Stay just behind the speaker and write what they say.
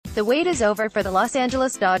The wait is over for the Los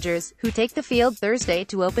Angeles Dodgers, who take the field Thursday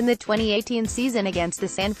to open the 2018 season against the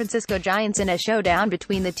San Francisco Giants in a showdown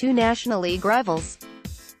between the two National League rivals.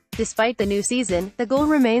 Despite the new season, the goal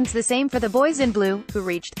remains the same for the Boys in Blue, who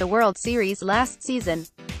reached the World Series last season.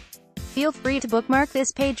 Feel free to bookmark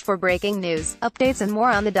this page for breaking news, updates and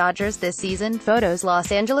more on the Dodgers this season. Photos.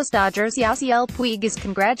 Los Angeles Dodgers Yasiel Puig is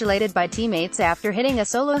congratulated by teammates after hitting a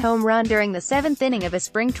solo home run during the 7th inning of a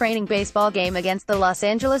spring training baseball game against the Los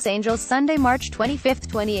Angeles Angels Sunday, March 25,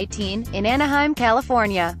 2018, in Anaheim,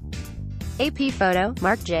 California. AP photo.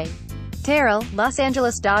 Mark J. Terrell. Los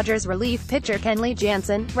Angeles Dodgers relief pitcher Kenley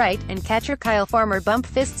Jansen, right, and catcher Kyle Farmer bump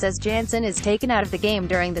fists as Jansen is taken out of the game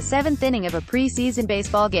during the 7th inning of a preseason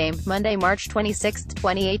baseball game, Monday, March 26,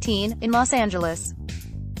 2018, in Los Angeles.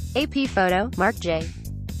 AP photo. Mark J.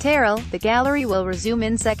 Terrell. The gallery will resume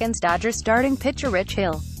in seconds. Dodgers starting pitcher Rich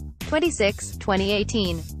Hill. 26,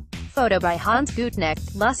 2018. Photo by Hans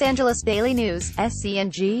Gutnecht. Los Angeles Daily News,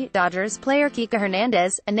 SCNG. Dodgers player Kike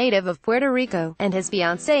Hernandez, a native of Puerto Rico, and his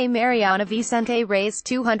fiancée Mariana Vicente raised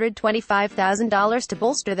 $225,000 to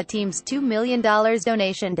bolster the team's $2 million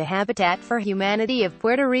donation to Habitat for Humanity of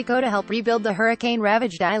Puerto Rico to help rebuild the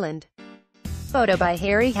hurricane-ravaged island. Photo by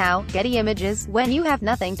Harry Howe. Getty Images. When you have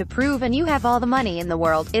nothing to prove and you have all the money in the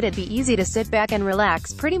world, it'd be easy to sit back and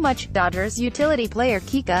relax pretty much, Dodgers utility player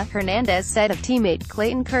Kike Hernandez said of teammate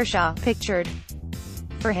Clayton Kershaw. Pictured.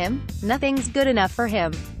 For him, nothing's good enough for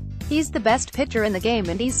him. He's the best pitcher in the game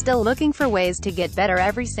and he's still looking for ways to get better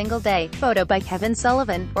every single day. Photo by Kevin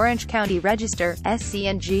Sullivan. Orange County Register,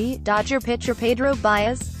 SCNG. Dodger pitcher Pedro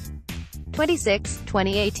Baez. 26,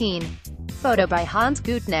 2018. Photo by Hans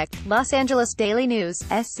Gutnecht. Los Angeles Daily News,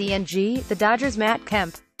 SCNG. The Dodgers Matt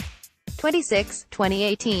Kemp. 26,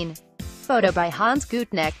 2018. Photo by Hans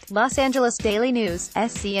Gutnecht. Los Angeles Daily News,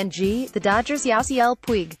 SCNG. The Dodgers Yasiel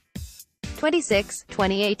Puig. 26,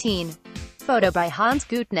 2018. Photo by Hans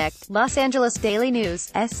Gutnecht. Los Angeles Daily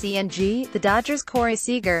News, SCNG. The Dodgers Corey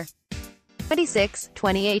Seager. 26,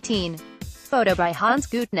 2018. Photo by Hans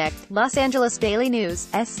Gutnecht. Los Angeles Daily News,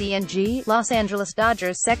 SCNG. Los Angeles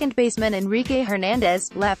Dodgers second baseman Enrique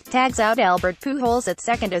Hernandez, left, tags out Albert Pujols at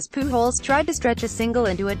second as Pujols tried to stretch a single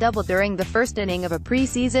into a double during the first inning of a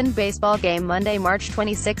preseason baseball game Monday, March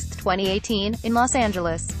 26, 2018, in Los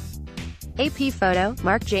Angeles. AP photo.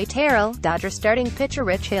 Mark J. Terrell. Dodger starting pitcher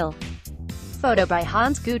Rich Hill. Photo by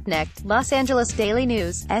Hans Gutnecht. Los Angeles Daily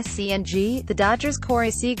News, SCNG. The Dodgers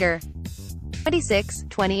Corey Seager. 26,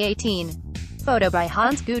 2018. Photo by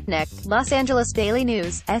Hans Gutnecht. Los Angeles Daily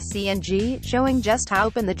News, SCNG, showing just how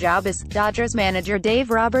open the job is. Dodgers manager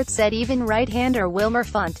Dave Roberts said even right-hander Wilmer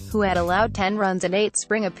Funt, who had allowed 10 runs in 8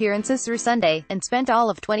 spring appearances through Sunday, and spent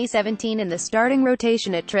all of 2017 in the starting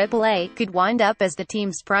rotation at AAA, could wind up as the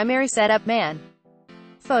team's primary setup man.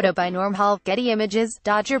 Photo by Norm Hall. Getty Images.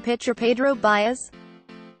 Dodger pitcher Pedro Baez.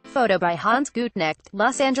 Photo by Hans Gutnecht.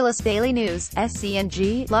 Los Angeles Daily News,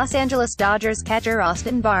 SCNG. Los Angeles Dodgers catcher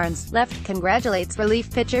Austin Barnes, left, congratulates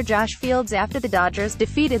relief pitcher Josh Fields after the Dodgers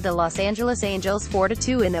defeated the Los Angeles Angels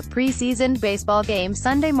 4-2 in a preseason baseball game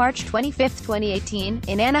Sunday, March 25, 2018,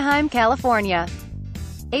 in Anaheim, California.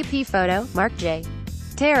 AP photo. Mark J.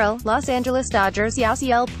 Terrell. Los Angeles Dodgers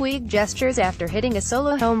Yasiel Puig gestures after hitting a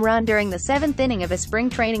solo home run during the 7th inning of a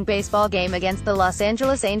spring training baseball game against the Los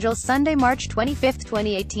Angeles Angels Sunday, March 25,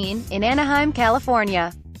 2018, in Anaheim,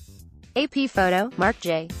 California. AP photo. Mark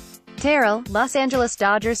J. Terrell. Los Angeles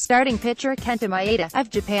Dodgers starting pitcher Kenta Maeda,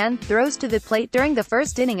 of Japan, throws to the plate during the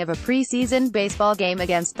first inning of a preseason baseball game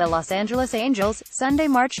against the Los Angeles Angels, Sunday,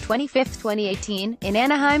 March 25, 2018, in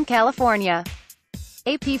Anaheim, California.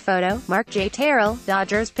 AP photo. Mark J. Terrell.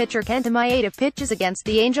 Dodgers pitcher Kenta Maeda pitches against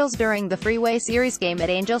the Angels during the Freeway Series game at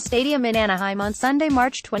Angel Stadium in Anaheim on Sunday,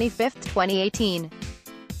 March 25, 2018.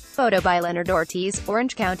 Photo by Leonard Ortiz.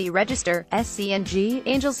 Orange County Register, SCNG.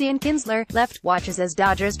 Angels Ian Kinsler, left, watches as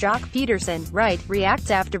Dodgers Jock Peterson, right, reacts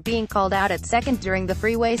after being called out at second during the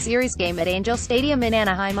Freeway Series game at Angel Stadium in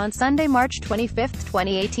Anaheim on Sunday, March 25,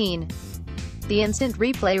 2018. The instant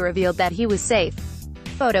replay revealed that he was safe.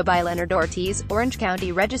 Photo by Leonard Ortiz. Orange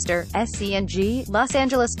County Register, SCNG. Los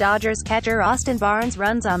Angeles Dodgers catcher Austin Barnes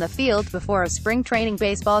runs on the field before a spring training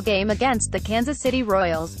baseball game against the Kansas City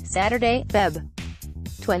Royals, Saturday, Feb.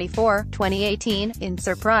 24, 2018, in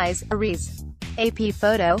Surprise, Aries. AP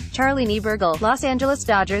photo. Charlie Niebergel. Los Angeles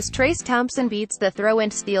Dodgers Trace Thompson beats the throw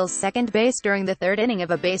and steals second base during the 3rd inning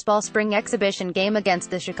of a baseball spring exhibition game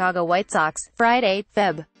against the Chicago White Sox, Friday,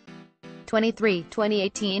 Feb. 23,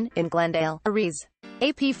 2018, in Glendale, Aries.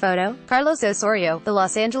 AP photo. Carlos Osorio. The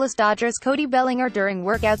Los Angeles Dodgers Cody Bellinger during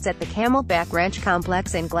workouts at the Camelback Ranch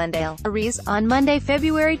complex in Glendale, Aries, on Monday,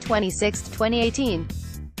 February 26, 2018.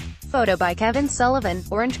 photo by Kevin Sullivan,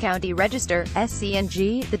 Orange County Register,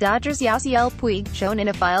 SCNG. The Dodgers' Yasiel Puig, shown in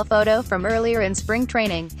a file photo from earlier in spring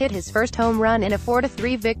training, hit his first home run in a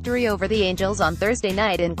 4-3 victory over the Angels on Thursday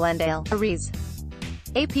night in Glendale, Ariz.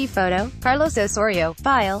 AP photo, Carlos Osorio,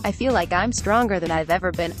 file, I feel like I'm stronger than I've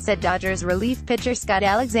ever been, said Dodgers relief pitcher Scott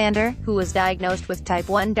Alexander, who was diagnosed with type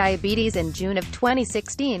 1 diabetes in June of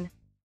 2016.